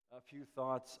a few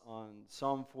thoughts on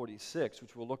Psalm 46,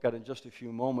 which we'll look at in just a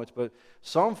few moments. But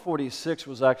Psalm 46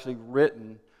 was actually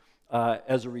written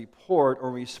as a report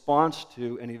or response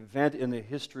to an event in the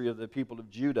history of the people of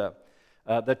Judah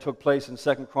that took place in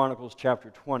 2 Chronicles chapter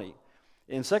 20.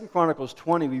 In 2 Chronicles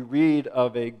 20, we read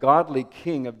of a godly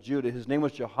king of Judah. His name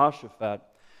was Jehoshaphat.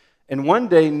 And one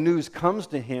day news comes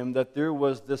to him that there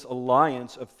was this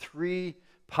alliance of three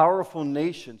powerful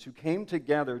nations who came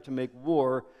together to make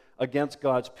war against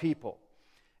God's people.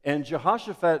 And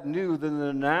Jehoshaphat knew that in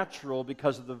the natural,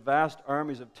 because of the vast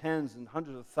armies of tens and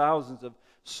hundreds of thousands of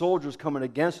soldiers coming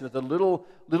against him, that the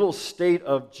little state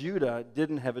of Judah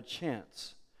didn't have a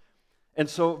chance. And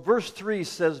so verse 3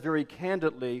 says very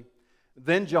candidly,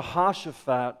 then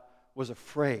Jehoshaphat was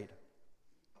afraid.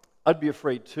 I'd be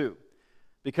afraid too.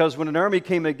 Because when an army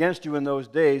came against you in those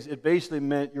days, it basically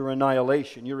meant your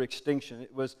annihilation, your extinction.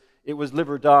 It was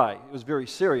live or die. It was very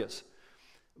serious.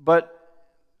 But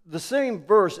the same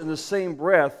verse in the same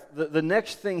breath, the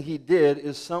next thing he did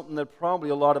is something that probably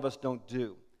a lot of us don't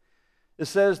do. It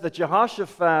says that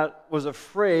Jehoshaphat was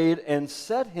afraid and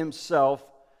set himself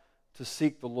to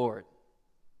seek the Lord.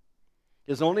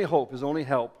 His only hope, his only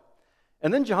help.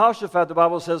 And then Jehoshaphat, the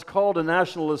Bible says, called a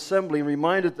national assembly and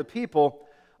reminded the people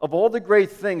of all the great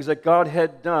things that God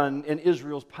had done in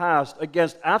Israel's past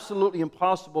against absolutely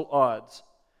impossible odds,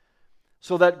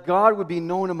 so that God would be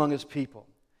known among his people.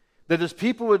 That his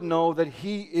people would know that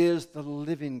he is the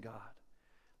living God,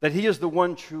 that he is the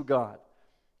one true God.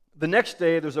 The next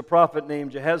day, there's a prophet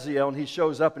named Jehaziel, and he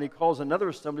shows up and he calls another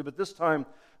assembly, but this time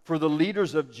for the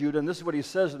leaders of Judah. And this is what he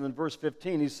says in verse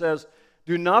 15. He says,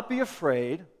 do not be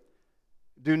afraid,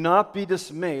 do not be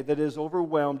dismayed, that is,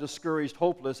 overwhelmed, discouraged,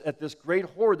 hopeless at this great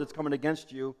horde that's coming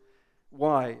against you.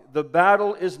 Why? The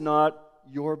battle is not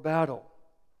your battle.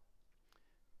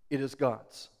 It is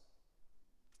God's.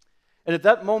 And at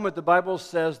that moment, the Bible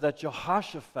says that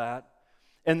Jehoshaphat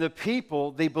and the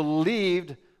people, they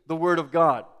believed the word of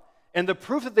God. And the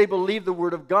proof that they believed the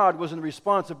word of God was in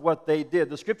response of what they did.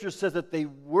 The scripture says that they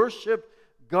worshiped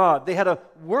God. They had a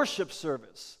worship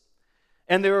service.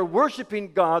 And they were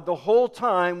worshiping God the whole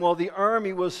time while the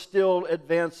army was still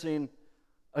advancing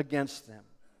against them.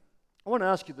 I want to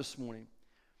ask you this morning,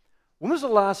 when was the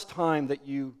last time that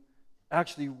you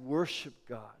actually worshiped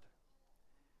God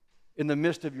in the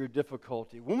midst of your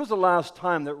difficulty? When was the last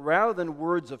time that rather than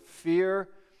words of fear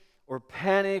or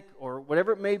panic or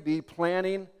whatever it may be,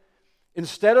 planning,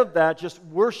 instead of that, just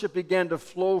worship began to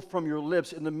flow from your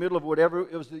lips in the middle of whatever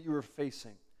it was that you were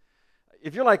facing?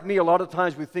 If you're like me, a lot of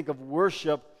times we think of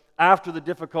worship after the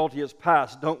difficulty has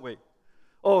passed, don't we?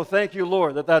 Oh, thank you,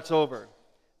 Lord, that that's over.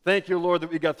 Thank you, Lord, that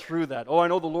we got through that. Oh, I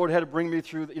know the Lord had to bring me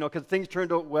through, because things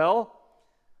turned out well.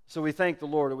 So we thank the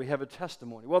Lord that we have a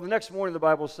testimony. Well, the next morning, the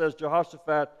Bible says,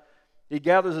 Jehoshaphat, he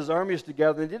gathers his armies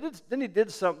together, and then he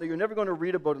did something you're never going to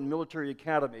read about in the military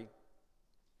academy.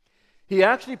 He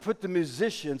actually put the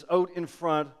musicians out in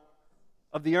front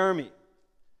of the army.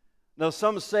 Now,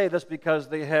 some say that's because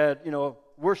they had,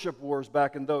 worship wars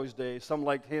back in those days. Some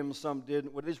liked hymns, some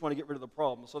didn't. Well, they just want to get rid of the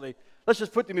problem. So let's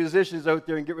just put the musicians out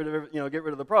there and get rid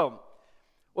of the problem.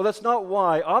 Well, that's not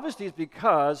why. Obviously, it's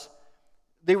because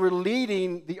they were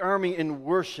leading the army in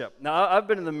worship. Now, I've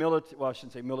been in the military. Well, I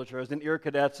shouldn't say military. I was in Air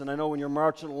Cadets, and I know when you're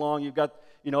marching along, you've got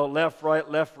left,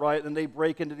 right, and they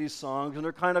break into these songs, and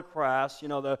they're kind of crass.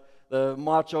 The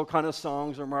macho kind of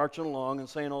songs are marching along and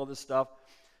saying all this stuff.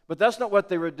 But that's not what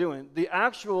they were doing. The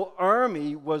actual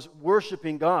army was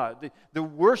worshiping God. The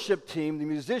worship team, the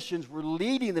musicians, were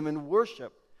leading them in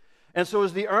worship. And so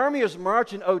as the army is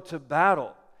marching out to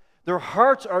battle, their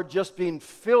hearts are just being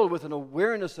filled with an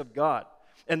awareness of God.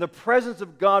 And the presence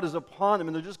of God is upon them.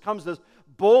 And there just comes this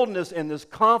boldness and this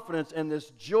confidence and this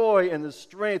joy and this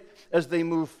strength as they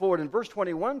move forward. And verse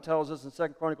 21 tells us in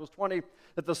 2 Chronicles 20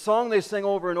 that the song they sing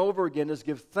over and over again is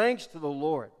give thanks to the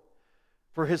Lord,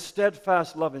 for his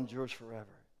steadfast love endures forever.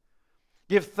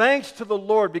 Give thanks to the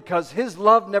Lord because his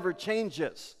love never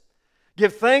changes.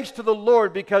 Give thanks to the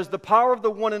Lord because the power of the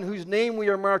one in whose name we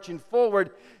are marching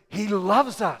forward, he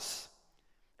loves us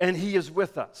and he is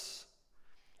with us.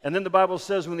 And then the Bible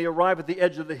says when they arrive at the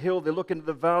edge of the hill, they look into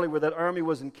the valley where that army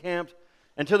was encamped,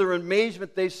 and to their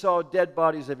amazement they saw dead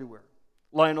bodies everywhere,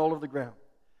 lying all over the ground.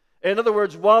 In other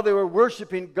words, while they were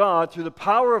worshiping God through the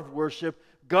power of worship,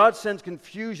 God sends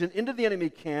confusion into the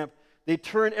enemy camp. They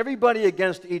turn everybody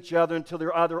against each other until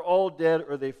they're either all dead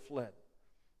or they fled.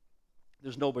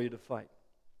 There's nobody to fight.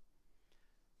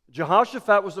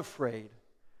 Jehoshaphat was afraid,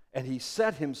 and he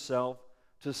set himself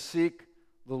to seek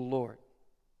the Lord.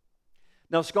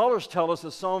 Now, scholars tell us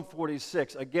that Psalm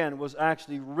 46, again, was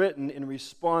actually written in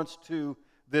response to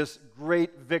this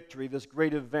great victory, this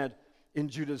great event in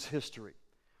Judah's history.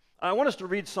 I want us to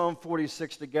read Psalm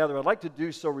 46 together. I'd like to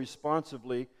do so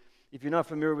responsively. If you're not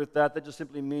familiar with that, that just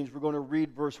simply means we're going to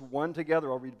read verse 1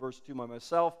 together. I'll read verse 2 by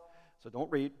myself, so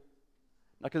don't read.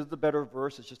 Not because it's the better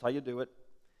verse, it's just how you do it.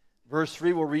 Verse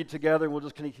 3 we'll read together, and we'll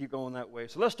just kind of keep going that way.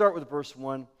 So let's start with verse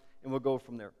 1, and we'll go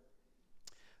from there.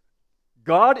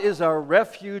 God is our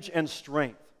refuge and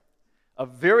strength, a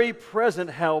very present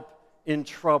help in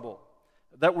trouble.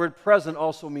 That word present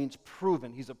also means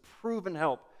proven. He's a proven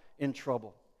help in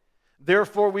trouble.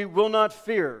 Therefore we will not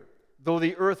fear, though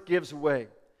the earth gives way,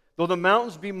 though the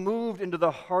mountains be moved into the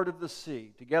heart of the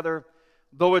sea. Together,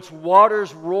 though its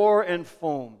waters roar and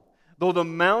foam, though the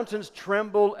mountains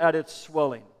tremble at its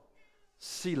swelling.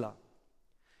 Selah.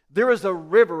 There is a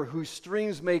river whose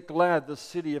streams make glad the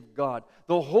city of God,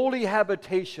 the holy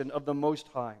habitation of the Most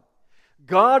High.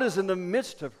 God is in the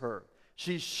midst of her.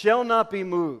 She shall not be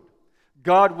moved.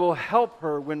 God will help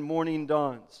her when morning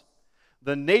dawns.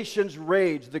 The nations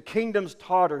rage, the kingdoms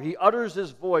totter. He utters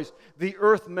his voice, the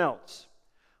earth melts.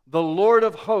 The Lord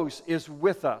of hosts is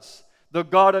with us. The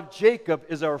God of Jacob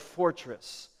is our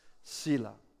fortress.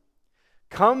 Selah.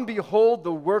 Come, behold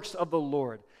the works of the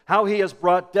Lord, how he has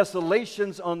brought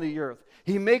desolations on the earth.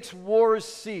 He makes wars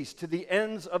cease to the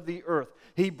ends of the earth.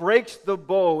 He breaks the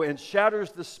bow and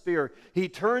shatters the spear. He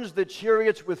turns the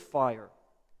chariots with fire.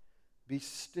 Be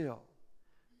still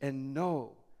and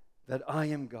know that I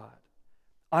am God.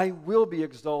 I will be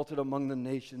exalted among the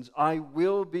nations. I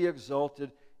will be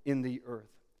exalted in the earth.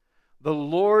 The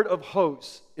Lord of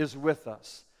hosts is with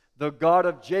us. The God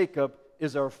of Jacob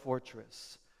is our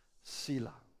fortress.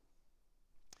 Selah.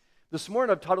 This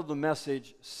morning I've titled the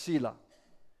message, Selah,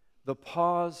 the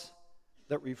pause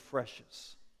that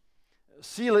refreshes.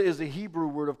 Selah is a Hebrew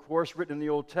word, of course, written in the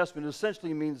Old Testament. It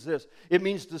essentially means this. It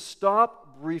means to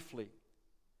stop briefly,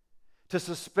 to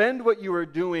suspend what you are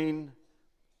doing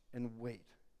and wait.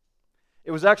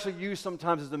 It was actually used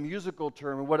sometimes as a musical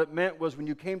term, and what it meant was when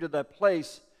you came to that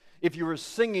place, if you were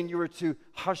singing, you were to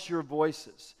hush your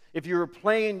voices. If you were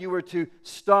playing, you were to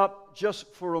stop just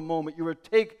for a moment. You were to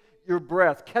take your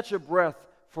breath, catch a breath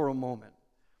for a moment.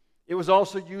 It was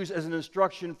also used as an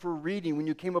instruction for reading. When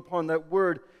you came upon that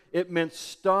word, it meant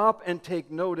stop and take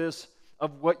notice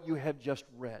of what you have just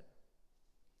read.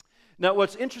 Now,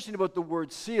 what's interesting about the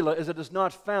word Selah is that it's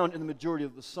not found in the majority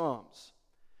of the Psalms.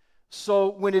 So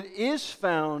when it is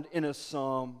found in a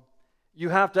psalm, you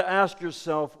have to ask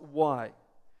yourself why.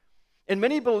 And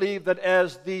many believe that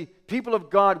as the people of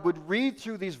God would read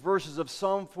through these verses of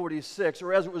Psalm 46,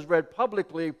 or as it was read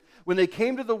publicly, when they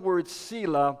came to the word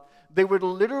Selah, they would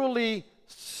literally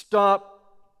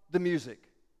stop the music.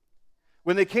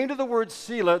 When they came to the word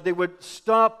Selah, they would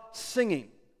stop singing.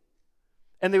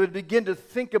 And they would begin to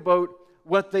think about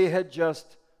what they had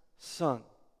just sung.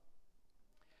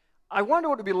 I wonder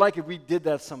what it would be like if we did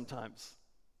that sometimes.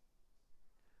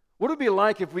 What would it be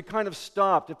like if we kind of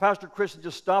stopped, if Pastor Christian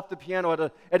just stopped the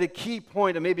piano at a key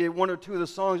point and maybe one or two of the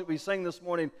songs that we sang this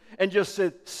morning and just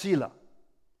said, Selah.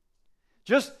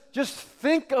 Just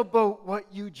think about what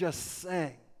you just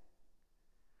sang.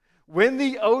 When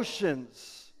the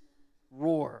oceans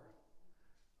roar,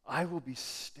 I will be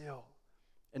still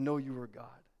and know you are God.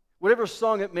 Whatever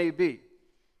song it may be.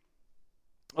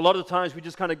 A lot of times we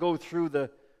just kind of go through the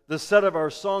set of our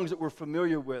songs that we're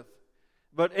familiar with.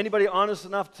 But anybody honest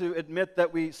enough to admit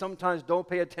that we sometimes don't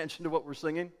pay attention to what we're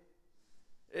singing?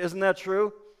 Isn't that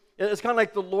true? It's kind of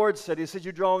like the Lord said. He said,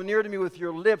 you draw near to me with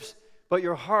your lips, but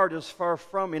your heart is far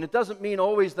from me. And it doesn't mean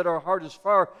always that our heart is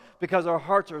far because our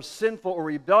hearts are sinful or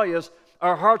rebellious.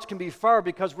 Our hearts can be far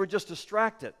because we're just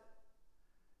distracted.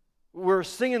 We're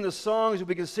singing the songs, and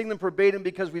we can sing them verbatim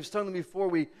because we've sung them before.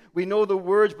 We know the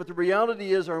words, but the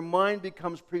reality is our mind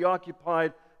becomes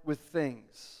preoccupied with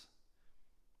things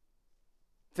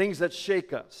that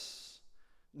shake us,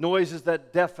 noises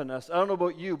that deafen us. I don't know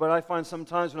about you, but I find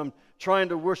sometimes when I'm trying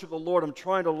to worship the Lord, I'm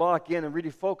trying to lock in and really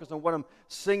focus on what I'm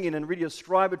singing and really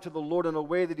ascribe it to the Lord in a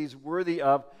way that He's worthy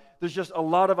of. There's just a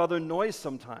lot of other noise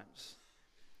sometimes.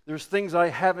 There's things I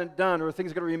haven't done or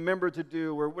things I've got to remember to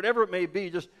do or whatever it may be.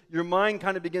 Just your mind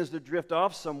kind of begins to drift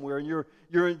off somewhere, and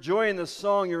you're enjoying the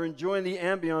song, you're enjoying the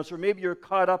ambience, or maybe you're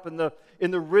caught up in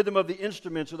the rhythm of the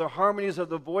instruments or the harmonies of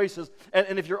the voices.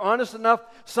 And if you're honest enough,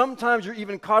 sometimes you're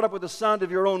even caught up with the sound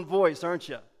of your own voice, aren't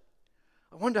you?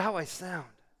 I wonder how I sound.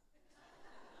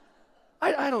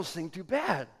 I don't sing too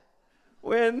bad.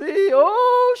 When the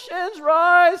oceans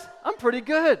rise, I'm pretty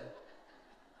good.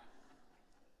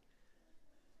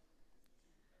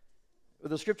 But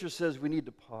the Scripture says we need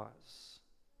to pause.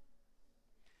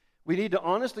 We need to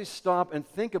honestly stop and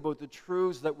think about the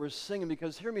truths that we're singing,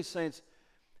 because hear me, saints,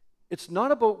 it's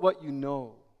not about what you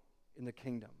know in the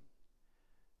kingdom.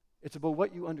 It's about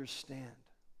what you understand.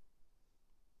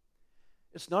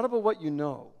 It's not about what you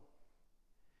know.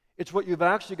 It's what you've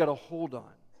actually got a hold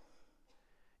on.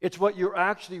 It's what you're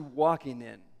actually walking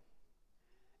in.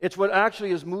 It's what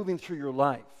actually is moving through your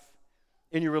life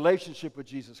in your relationship with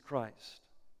Jesus Christ.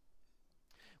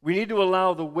 We need to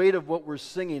allow the weight of what we're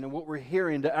singing and what we're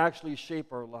hearing to actually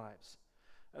shape our lives.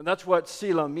 And that's what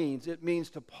Selah means. It means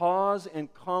to pause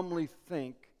and calmly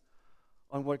think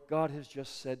on what God has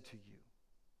just said to you.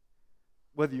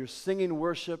 Whether you're singing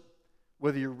worship,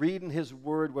 whether you're reading His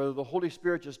Word, whether the Holy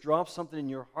Spirit just drops something in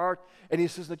your heart, and He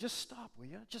says, "Now just stop, will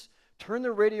you? Just turn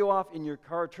the radio off in your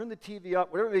car, turn the TV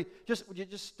up, whatever it may be. Would you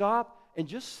just stop and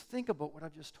just think about what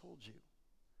I've just told you?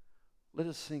 Let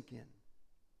it sink in."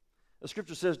 The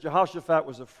Scripture says Jehoshaphat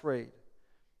was afraid,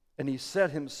 and he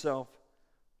set himself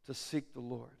to seek the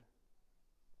Lord.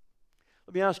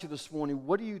 Let me ask you this morning,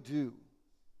 what do you do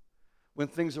when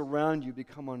things around you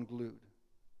become unglued?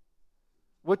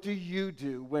 What do you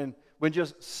do when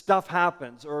just stuff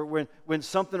happens, or when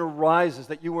something arises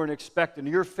that you weren't expecting?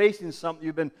 You're facing something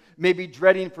you've been maybe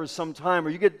dreading for some time, or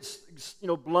you get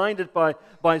blinded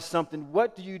by something.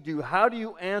 What do you do? How do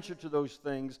you answer to those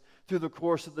things through the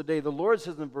course of the day? The Lord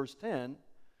says in verse 10,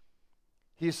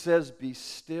 He says, "Be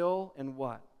still and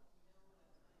what?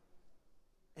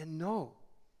 And know."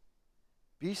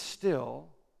 Be still.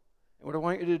 And what I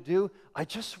want you to do, I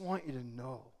just want you to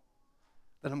know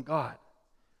that I'm God.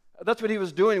 That's what He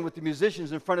was doing with the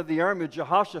musicians in front of the army of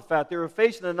Jehoshaphat. They were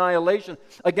facing annihilation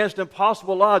against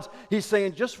impossible odds. He's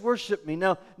saying, just worship me.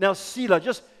 Now Selah,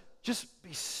 just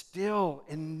be still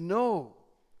and know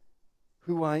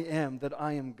who I am, that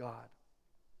I am God.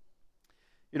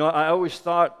 I always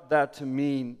thought that to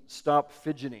mean stop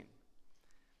fidgeting.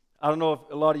 I don't know if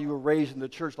a lot of you were raised in the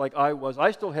church like I was. I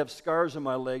still have scars on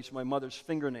my legs from my mother's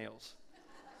fingernails.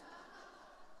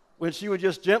 When she would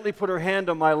just gently put her hand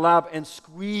on my lap and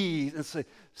squeeze and say,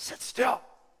 "Sit still."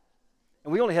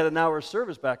 And we only had an hour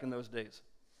service back in those days.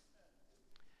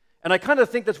 And I kind of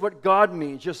think that's what God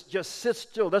means, just sit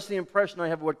still. That's the impression I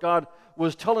have of what God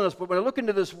was telling us. But when I look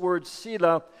into this word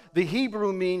Selah, the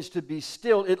Hebrew means to be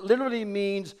still. It literally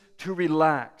means to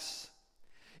relax.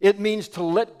 It means to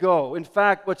let go. In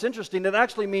fact, what's interesting, it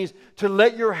actually means to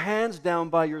let your hands down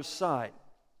by your side.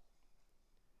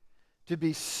 To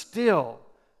be still,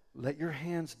 let your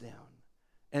hands down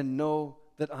and know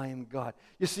that I am God.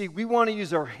 You see, we want to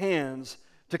use our hands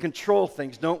to control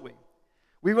things, don't we?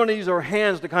 We want to use our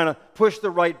hands to kind of push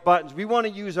the right buttons. We want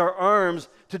to use our arms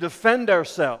to defend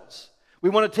ourselves. We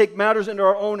want to take matters into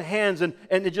our own hands and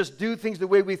to just do things the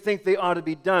way we think they ought to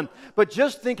be done. But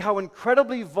just think how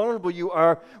incredibly vulnerable you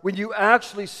are when you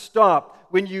actually stop,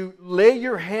 when you lay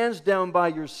your hands down by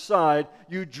your side,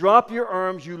 you drop your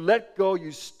arms, you let go,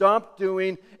 you stop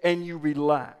doing, and you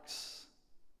relax.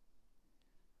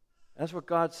 That's what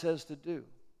God says to do.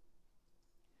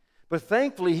 But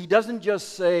thankfully, He doesn't just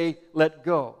say, let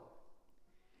go.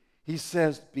 He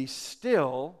says, be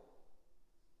still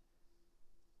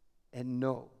and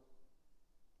know.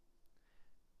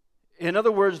 In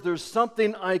other words, there's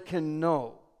something I can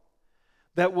know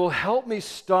that will help me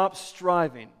stop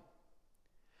striving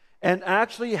and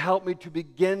actually help me to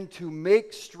begin to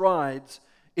make strides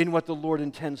in what the Lord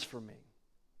intends for me,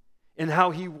 in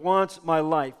how He wants my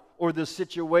life or the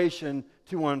situation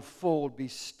to unfold. Be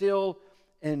still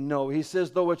and know. He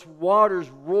says, though its waters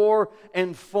roar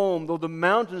and foam, though the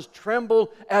mountains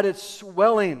tremble at its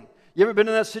swelling. You ever been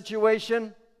in that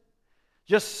situation?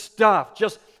 Just stuff,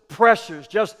 just pressures,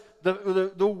 just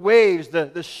the waves,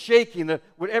 the shaking,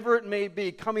 whatever it may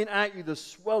be coming at you, the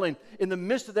swelling. In the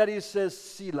midst of that, He says,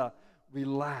 Selah,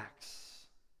 relax.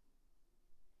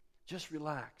 Just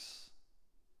relax.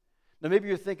 Now maybe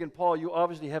you're thinking, Paul, you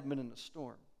obviously haven't been in a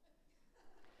storm.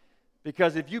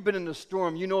 Because if you've been in a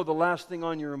storm, you know the last thing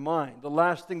on your mind, the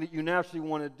last thing that you naturally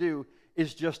want to do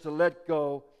is just to let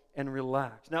go and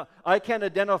relax. Now, I can't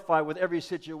identify with every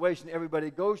situation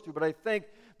everybody goes through, but I think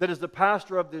that as the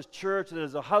pastor of this church, and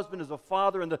as a husband, as a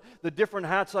father, and the different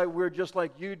hats I wear just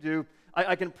like you do,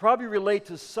 I can probably relate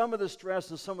to some of the stress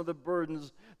and some of the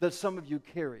burdens that some of you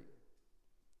carry.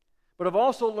 But I've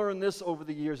also learned this over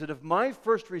the years, that if my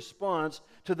first response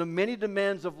to the many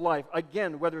demands of life,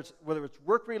 again, whether it's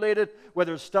work-related,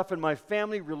 whether it's stuff in my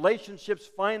family, relationships,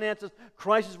 finances,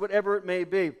 crisis, whatever it may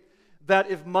be,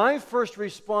 that if my first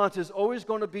response is always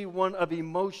going to be one of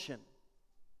emotion,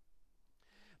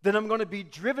 then I'm going to be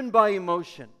driven by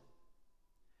emotion.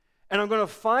 And I'm going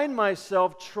to find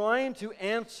myself trying to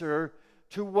answer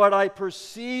to what I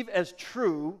perceive as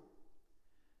true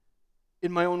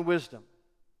in my own wisdom,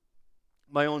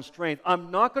 my own strength. I'm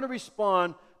not going to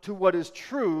respond to what is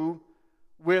true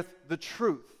with the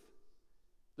truth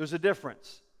There's a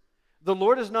difference. The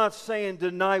Lord is not saying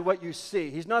deny what you see.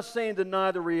 He's not saying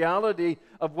deny the reality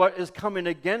of what is coming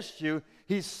against you.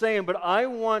 He's saying, but I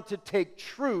want to take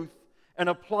truth and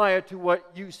apply it to what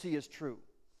you see as true.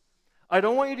 I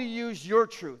don't want you to use your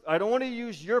truth. I don't want to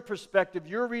use your perspective,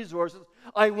 your resources.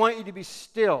 I want you to be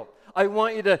still. I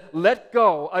want you to let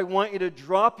go. I want you to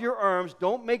drop your arms.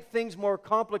 Don't make things more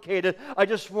complicated. I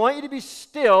just want you to be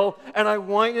still, and I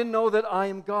want you to know that I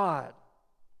am God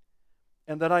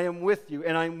and that I am with you,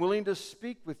 and I'm willing to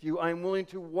speak with you. I'm willing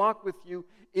to walk with you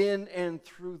in and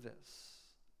through this.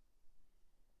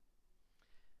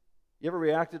 You ever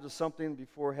reacted to something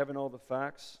before having all the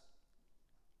facts?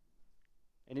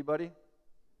 Anybody?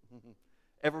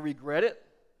 Ever regret it?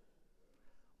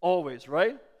 Always,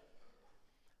 right?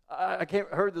 I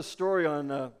heard this story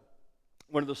on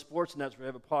one of the sports nets. We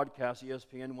have a podcast,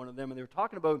 ESPN, one of them, and they were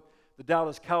talking about the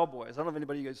Dallas Cowboys. I don't know if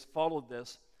anybody of you guys followed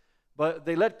this, but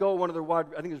they let go one of their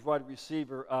wide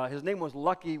receiver. His name was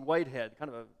Lucky Whitehead.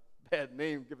 Kind of a bad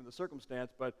name given the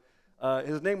circumstance, but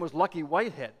his name was Lucky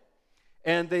Whitehead.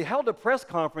 And they held a press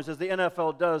conference, as the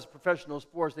NFL does, professional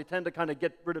sports. They tend to kind of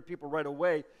get rid of people right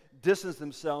away, distance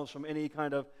themselves from any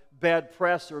kind of bad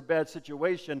press or bad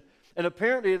situation. And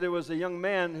apparently there was a young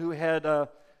man who had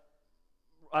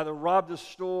either robbed a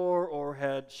store or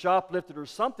had shoplifted or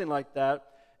something like that.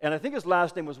 And I think his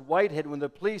last name was Whitehead. When the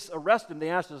police arrested him,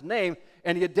 they asked his name,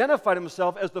 and he identified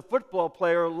himself as the football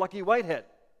player Lucky Whitehead.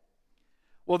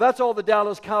 Well, that's all the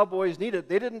Dallas Cowboys needed.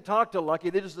 They didn't talk to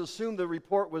Lucky. They just assumed the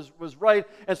report was right.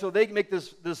 And so they make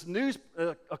this news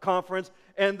conference,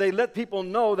 and they let people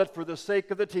know that for the sake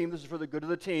of the team, this is for the good of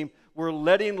the team, we're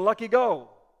letting Lucky go.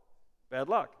 Bad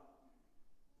luck.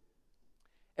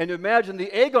 And imagine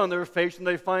the egg on their face when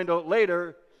they find out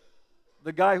later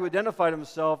the guy who identified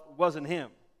himself wasn't him.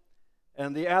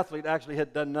 And the athlete actually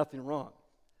had done nothing wrong.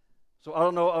 So I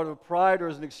don't know, out of pride or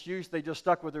as an excuse, they just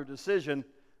stuck with their decision.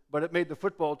 But it made the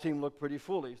football team look pretty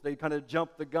foolish. They kind of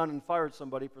jumped the gun and fired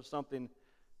somebody for something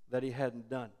that he hadn't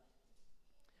done.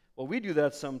 Well, we do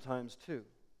that sometimes too.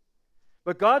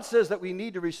 But God says that we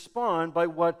need to respond by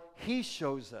what He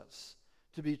shows us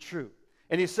to be true.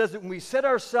 And He says that when we set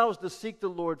ourselves to seek the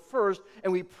Lord first,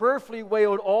 and we prayerfully weigh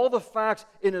out all the facts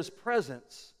in His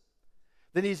presence,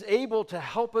 then He's able to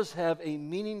help us have a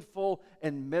meaningful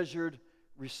and measured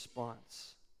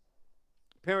response.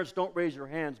 Parents, don't raise your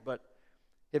hands, but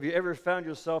have you ever found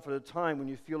yourself at a time when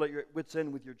you feel like you're at wit's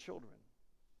end with your children?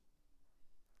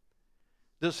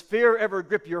 Does fear ever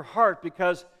grip your heart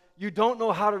because you don't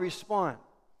know how to respond?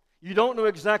 You don't know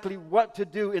exactly what to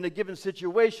do in a given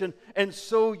situation, and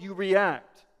so you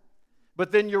react.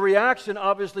 But then your reaction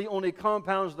obviously only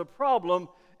compounds the problem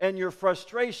and your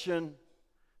frustration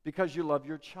because you love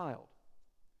your child.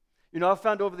 You know, I've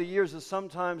found over the years that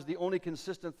sometimes the only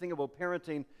consistent thing about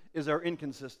parenting is our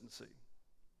inconsistency.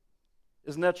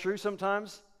 Isn't that true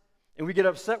sometimes? And we get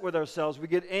upset with ourselves. We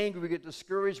get angry. We get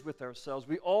discouraged with ourselves.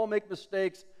 We all make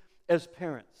mistakes as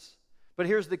parents. But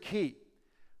here's the key.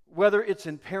 Whether it's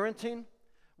in parenting,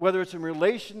 whether it's in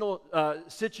relational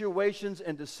situations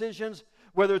and decisions,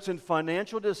 whether it's in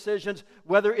financial decisions,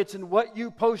 whether it's in what you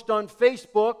post on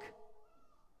Facebook,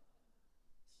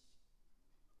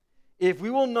 if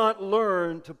we will not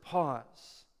learn to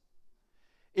pause,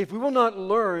 if we will not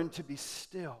learn to be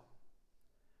still,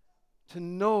 to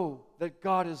know that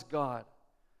God is God,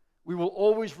 we will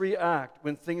always react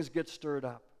when things get stirred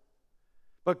up.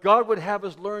 But God would have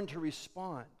us learn to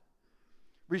respond.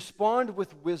 Respond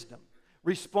with wisdom.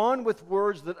 Respond with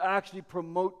words that actually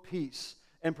promote peace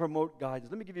and promote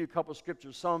guidance. Let me give you a couple of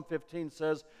scriptures. Psalm 15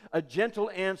 says, "A gentle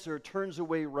answer turns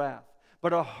away wrath,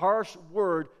 but a harsh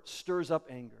word stirs up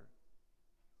anger."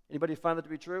 Anybody find that to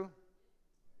be true?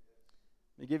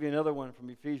 Let me give you another one from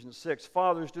Ephesians 6.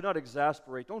 "Fathers, do not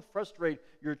exasperate. Don't frustrate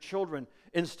your children.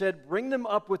 Instead, bring them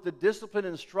up with the discipline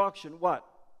and instruction," what?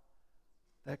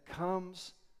 "That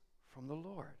comes from the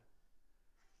Lord."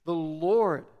 The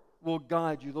Lord will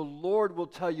guide you. The Lord will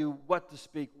tell you what to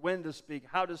speak, when to speak,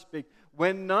 how to speak,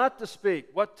 when not to speak,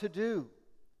 what to do.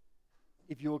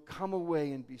 If you will come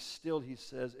away and be still, he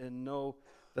says, and know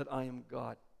that I am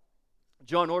God.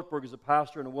 John Ortberg is a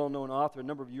pastor and a well-known author. A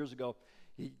number of years ago,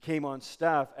 he came on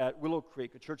staff at Willow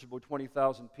Creek, a church of about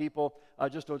 20,000 people,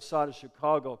 just outside of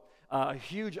Chicago. A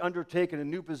huge undertaking, a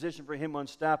new position for him on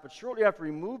staff. But shortly after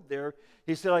he moved there,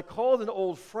 he said, "I called an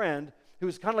old friend who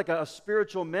was kind of like a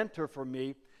spiritual mentor for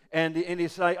me. And he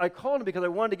said, I called him because I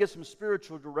wanted to get some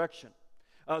spiritual direction.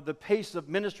 The pace of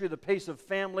ministry, the pace of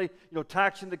family,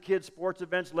 taxing the kids, sports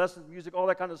events, lessons, music, all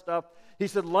that kind of stuff." He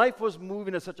said, "Life was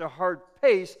moving at such a hard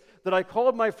pace that I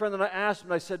called my friend and I asked him,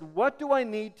 and I said, what do I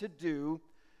need to do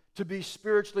to be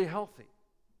spiritually healthy?"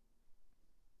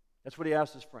 That's what he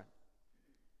asked his friend.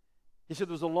 He said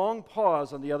there was a long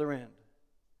pause on the other end.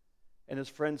 And his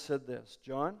friend said this,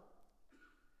 John,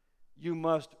 you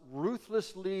must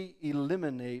ruthlessly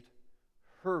eliminate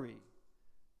hurry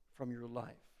from your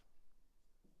life.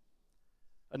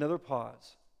 Another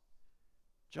pause.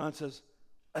 John says,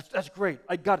 that's great.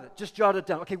 I got it. Just jot it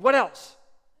down. Okay, what else?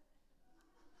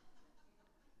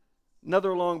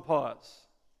 Another long pause.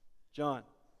 John,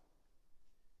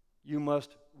 you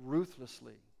must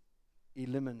ruthlessly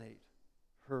eliminate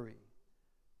hurry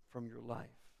from your life.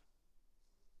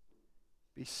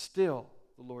 Be still,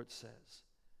 the Lord says,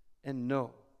 and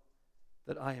know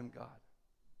that I am God.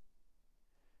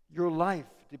 Your life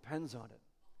depends on it.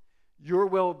 Your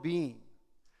well-being,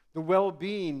 the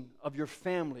well-being of your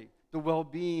family, the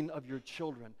well-being of your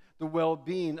children, the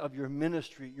well-being of your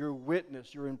ministry, your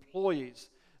witness, your employees,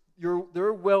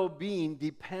 their well-being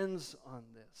depends on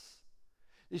this.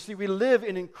 You see, we live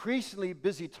in increasingly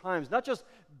busy times, not just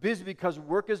busy because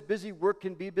work is busy, work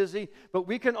can be busy, but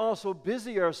we can also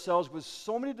busy ourselves with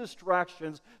so many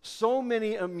distractions, so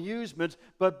many amusements,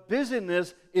 but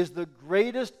busyness is the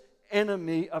greatest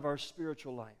enemy of our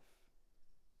spiritual life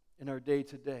in our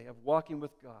day-to-day, of walking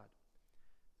with God.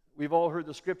 We've all heard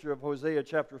the scripture of Hosea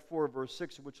chapter 4, verse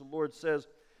 6, in which the Lord says,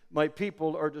 my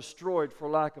people are destroyed for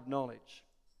lack of knowledge.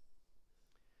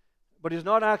 But he's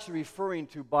not actually referring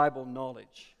to Bible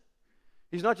knowledge.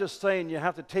 He's not just saying you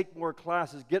have to take more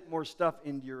classes, get more stuff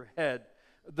into your head.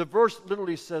 The verse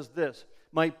literally says this,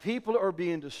 my people are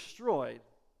being destroyed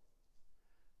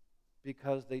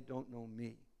because they don't know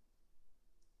me.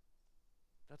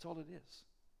 That's all it is.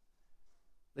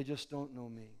 They just don't know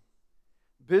me.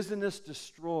 Busyness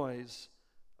destroys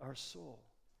our soul.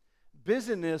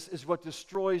 Busyness is what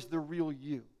destroys the real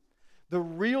you. The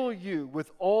real you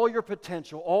with all your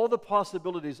potential, all the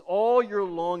possibilities, all your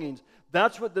longings,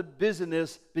 that's what the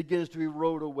busyness begins to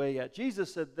erode away at.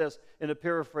 Jesus said this in a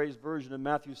paraphrased version of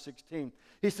Matthew 16.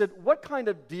 He said, what kind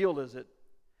of deal is it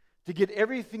to get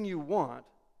everything you want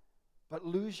but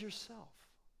lose yourself?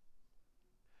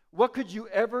 What could you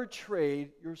ever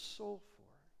trade your soul for?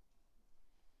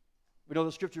 We know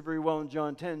the scripture very well in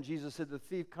John 10. Jesus said the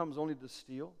thief comes only to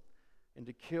steal and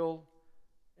to kill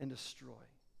and destroy.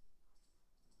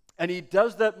 And he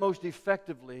does that most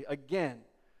effectively, again,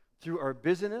 through our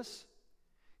busyness.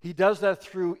 He does that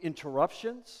through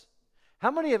interruptions.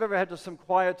 How many have ever had some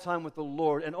quiet time with the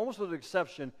Lord, and almost with an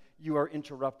exception, you are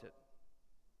interrupted?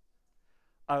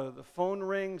 Either the phone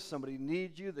rings, somebody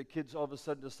needs you, the kids all of a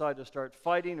sudden decide to start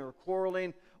fighting or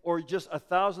quarreling, or just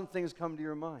 1,000 things come to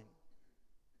your mind.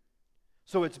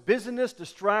 So it's busyness,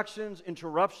 distractions,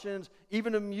 interruptions,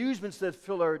 even amusements that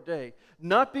fill our day.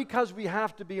 Not because we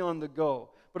have to be on the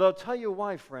go, but I'll tell you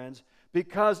why, friends.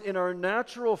 Because in our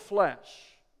natural flesh,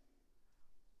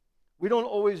 we don't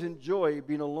always enjoy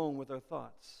being alone with our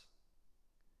thoughts.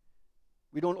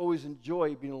 We don't always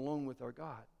enjoy being alone with our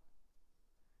God.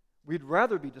 We'd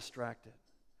rather be distracted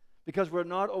because we're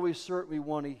not always certain we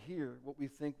want to hear what we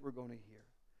think we're going to hear.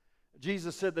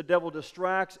 Jesus said the devil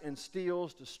distracts and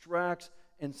steals.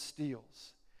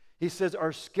 He says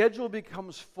our schedule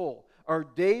becomes full. Our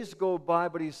days go by,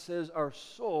 but he says our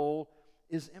soul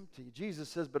is empty. Jesus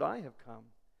says, but I have come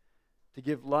to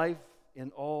give life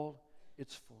in all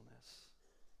its fullness.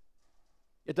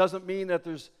 It doesn't mean that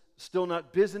there's still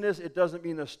not busyness. It doesn't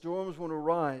mean the storms won't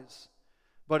arise.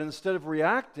 But instead of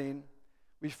reacting,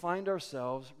 we find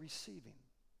ourselves receiving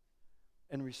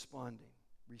and responding.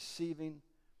 Receiving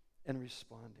and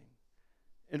responding.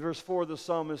 In verse 4, the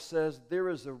psalmist says, there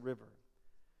is a river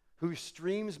whose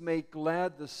streams make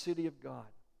glad the city of God.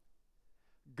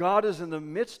 God is in the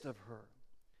midst of her.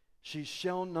 She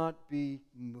shall not be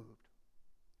moved.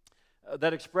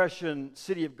 That expression,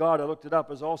 city of God, I looked it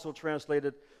up, is also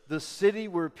translated, the city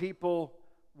where people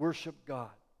worship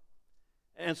God.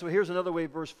 And so here's another way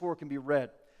verse 4 can be read.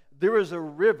 There is a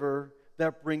river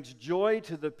that brings joy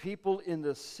to the people in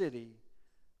the city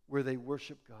where they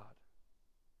worship God.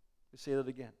 Let's say that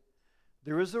again.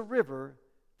 There is a river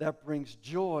that brings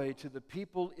joy to the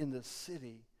people in the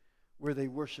city where they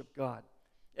worship God.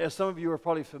 As some of you are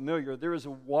probably familiar, there is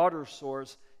a water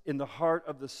source in the heart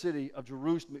of the city of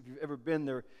Jerusalem. If you've ever been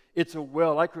there, it's a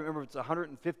well. I can remember it's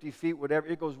 150 feet, whatever.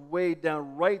 It goes way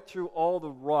down right through all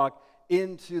the rock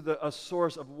into a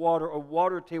source of water, a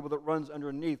water table that runs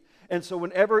underneath. And so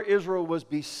whenever Israel was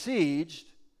besieged,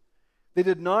 they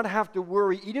did not have to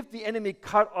worry. Even if the enemy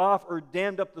cut off or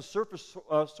dammed up the surface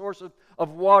source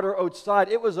of water outside,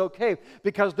 it was okay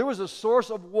because there was a source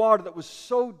of water that was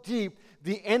so deep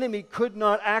the enemy could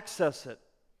not access it.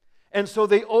 And so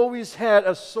they always had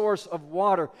a source of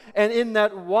water. And in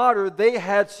that water, they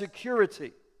had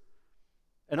security.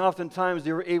 And oftentimes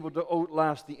they were able to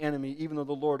outlast the enemy, even though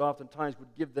the Lord oftentimes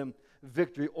would give them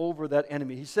victory over that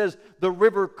enemy. He says, the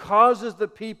river causes the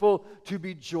people to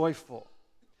be joyful.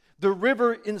 The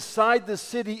river inside the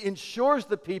city ensures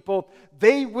the people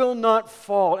they will not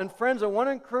fall. And friends, I want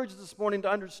to encourage you this morning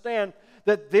to understand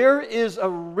that there is a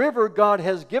river God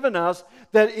has given us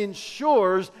that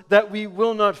ensures that we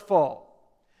will not fall.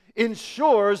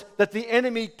 Ensures that the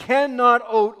enemy cannot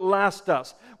outlast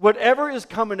us. Whatever is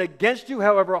coming against you,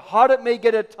 however hot it may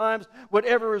get at times,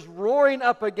 whatever is roaring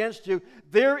up against you,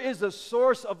 there is a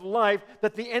source of life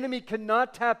that the enemy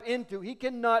cannot tap into. He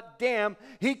cannot dam.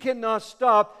 He cannot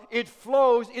stop. It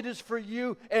flows. It is for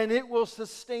you, and it will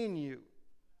sustain you.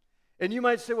 And you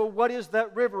might say, well, what is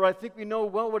that river? I think we know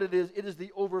well what it is. It is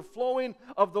the overflowing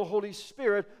of the Holy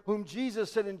Spirit, whom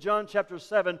Jesus said in John chapter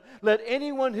 7, let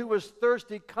anyone who is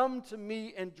thirsty come to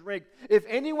me and drink. If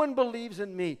anyone believes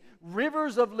in me,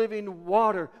 rivers of living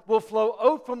water will flow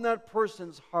out from that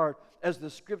person's heart, as the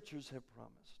Scriptures have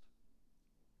promised.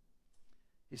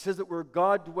 He says that where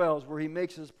God dwells, where He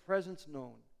makes His presence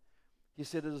known, He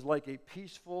said it is like a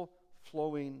peaceful,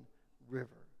 flowing river.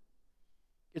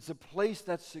 It's a place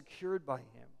that's secured by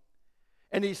Him.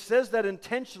 And He says that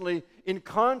intentionally in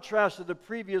contrast to the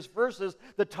previous verses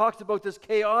that talks about this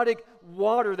chaotic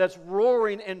water that's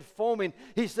roaring and foaming.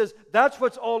 He says that's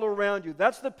what's all around you.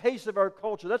 That's the pace of our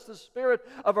culture. That's the spirit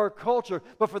of our culture.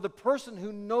 But for the person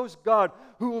who knows God,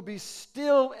 who will be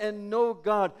still and know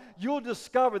God, you'll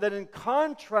discover that in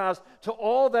contrast to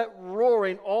all that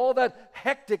roaring, all that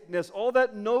hecticness, all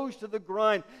that nose to the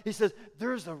grind, He says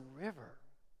there's a river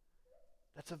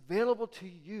that's available to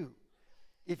you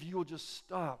if you will just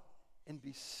stop and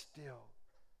be still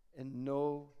and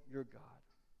know your God.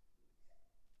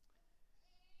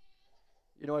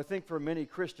 You know, I think for many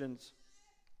Christians,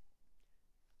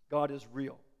 God is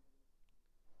real.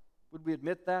 Would we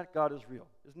admit that? God is real,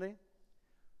 isn't He?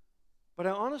 But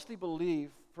I honestly believe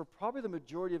for probably the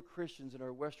majority of Christians in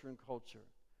our Western culture,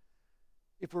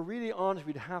 if we're really honest,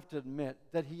 we'd have to admit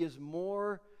that He is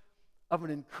more of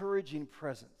an encouraging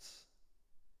presence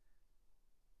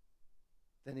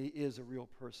than He is a real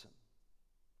person.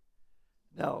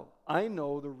 Now, I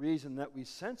know the reason that we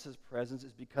sense His presence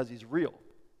is because He's real,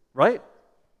 right?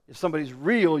 If somebody's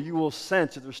real, you will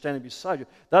sense if they're standing beside you.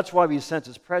 That's why we sense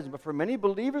His presence. But for many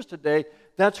believers today,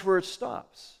 that's where it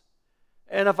stops.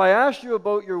 And if I asked you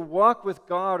about your walk with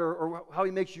God or how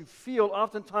He makes you feel,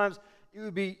 oftentimes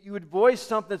you would voice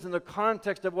something that's in the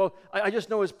context of, well, I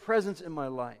just know His presence in my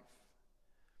life.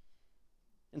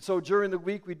 And so during the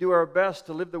week, we do our best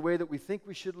to live the way that we think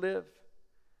we should live.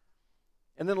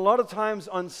 And then a lot of times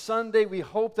on Sunday, we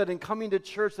hope that in coming to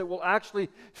church that we'll actually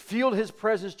feel His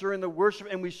presence during the worship,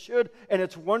 and we should, and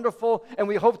it's wonderful. And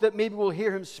we hope that maybe we'll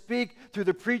hear Him speak through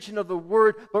the preaching of the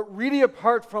Word. But really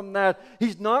apart from that,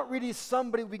 He's not really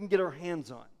somebody we can get our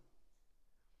hands on.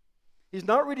 He's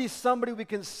not really somebody we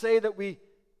can say that we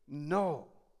know.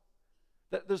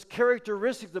 That there's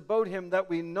characteristics about Him that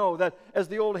we know, that as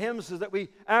the old hymn says, that we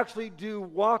actually do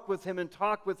walk with Him and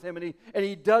talk with Him, and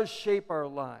He does shape our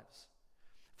lives.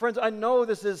 Friends, I know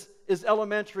this is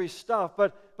elementary stuff,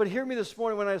 but hear me this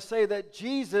morning when I say that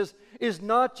Jesus is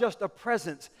not just a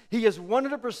presence. He is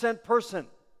 100% person.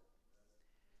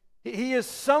 He is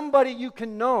somebody you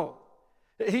can know.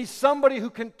 He's somebody who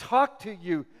can talk to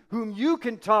you, whom you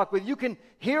can talk with, you can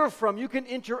hear from, you can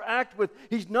interact with.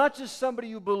 He's not just somebody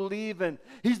you believe in.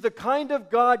 He's the kind of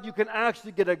God you can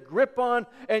actually get a grip on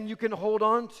and you can hold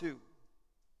on to.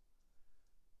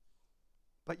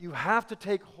 But you have to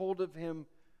take hold of Him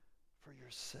for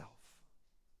yourself.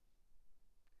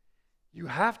 You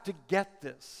have to get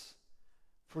this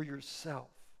for yourself.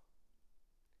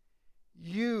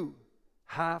 You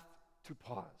have to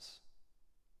pause.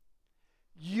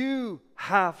 You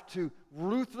have to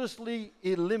ruthlessly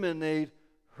eliminate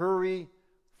hurry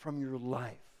from your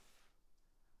life.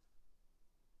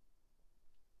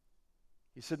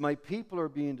 He said, my people are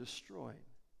being destroyed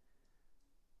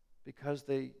because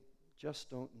they just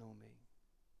don't know me.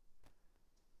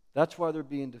 That's why they're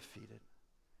being defeated.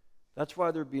 That's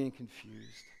why they're being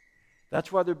confused.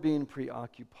 That's why they're being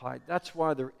preoccupied. That's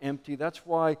why they're empty. That's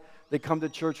why they come to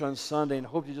church on Sunday and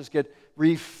hope to just get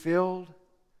refilled.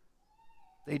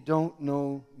 They don't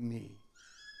know me.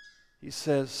 He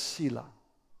says, Selah.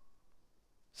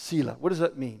 Selah. What does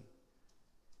that mean?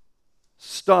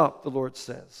 Stop, the Lord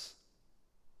says.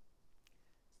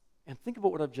 And think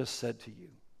about what I've just said to you.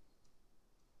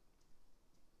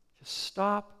 Just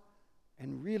stop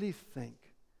and really think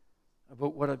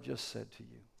about what I've just said to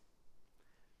you.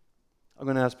 I'm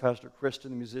going to ask Pastor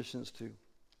Kristen and the musicians to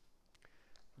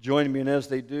join me, and as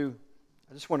they do,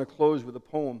 I just want to close with a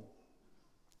poem.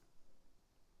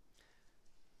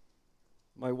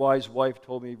 My wise wife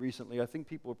told me recently, I think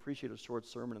people appreciate a short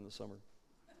sermon in the summer.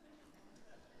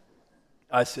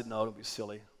 I said, no, don't be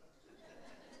silly.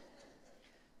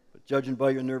 But judging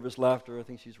by your nervous laughter, I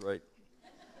think she's right.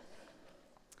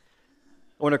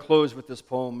 I want to close with this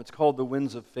poem. It's called The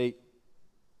Winds of Fate.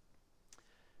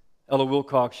 Ella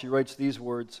Wilcox, she writes these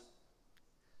words.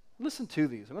 Listen to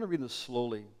these. I'm going to read this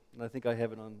slowly, and I think I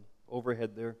have it on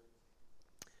overhead there.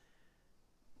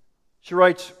 She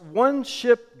writes, one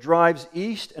ship drives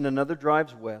east and another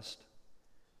drives west,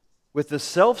 with the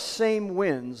self-same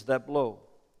winds that blow.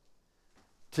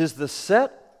 'Tis the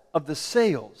set of the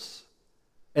sails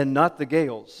and not the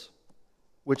gales,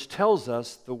 which tells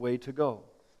us the way to go.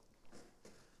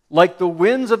 Like the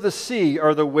winds of the sea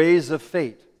are the ways of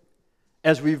fate,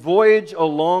 as we voyage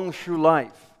along through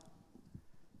life.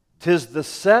 'Tis the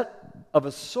set of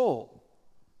a soul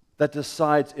that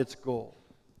decides its goal,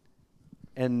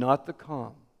 and not the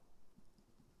calm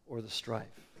or the strife.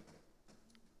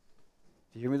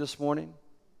 Do you hear me this morning?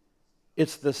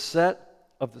 It's the set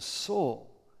of the soul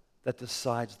that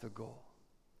decides the goal,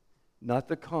 not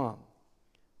the calm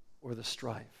or the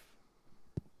strife.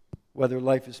 Whether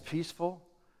life is peaceful,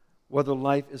 whether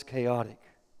life is chaotic,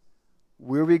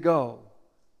 where we go,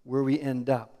 where we end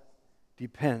up,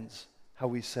 depends how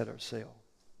we set our sail.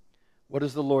 What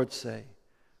does the Lord say?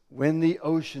 When the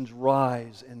oceans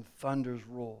rise and thunders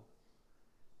roll,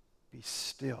 be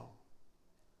still.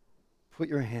 Put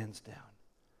your hands down.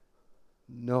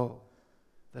 Know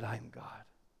that I am God.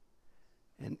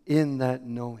 And in that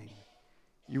knowing,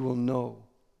 you will know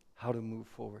how to move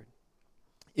forward.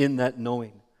 In that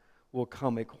knowing will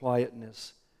come a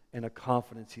quietness and a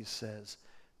confidence, he says,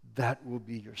 that will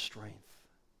be your strength.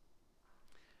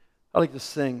 I like to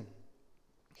sing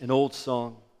an old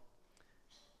song.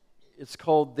 It's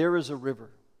called There is a River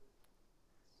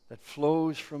that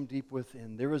flows from deep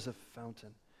within. There is a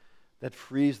fountain that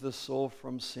frees the soul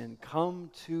from sin.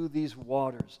 Come to these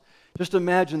waters. Just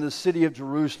imagine the city of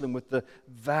Jerusalem with the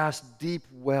vast, deep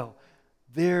well.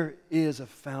 There is a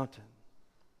fountain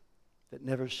that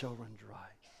never shall run dry.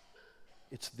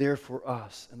 It's there for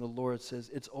us. And the Lord says,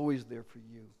 it's always there for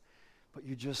you. But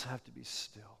you just have to be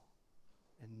still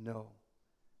and know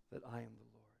that I am the Lord.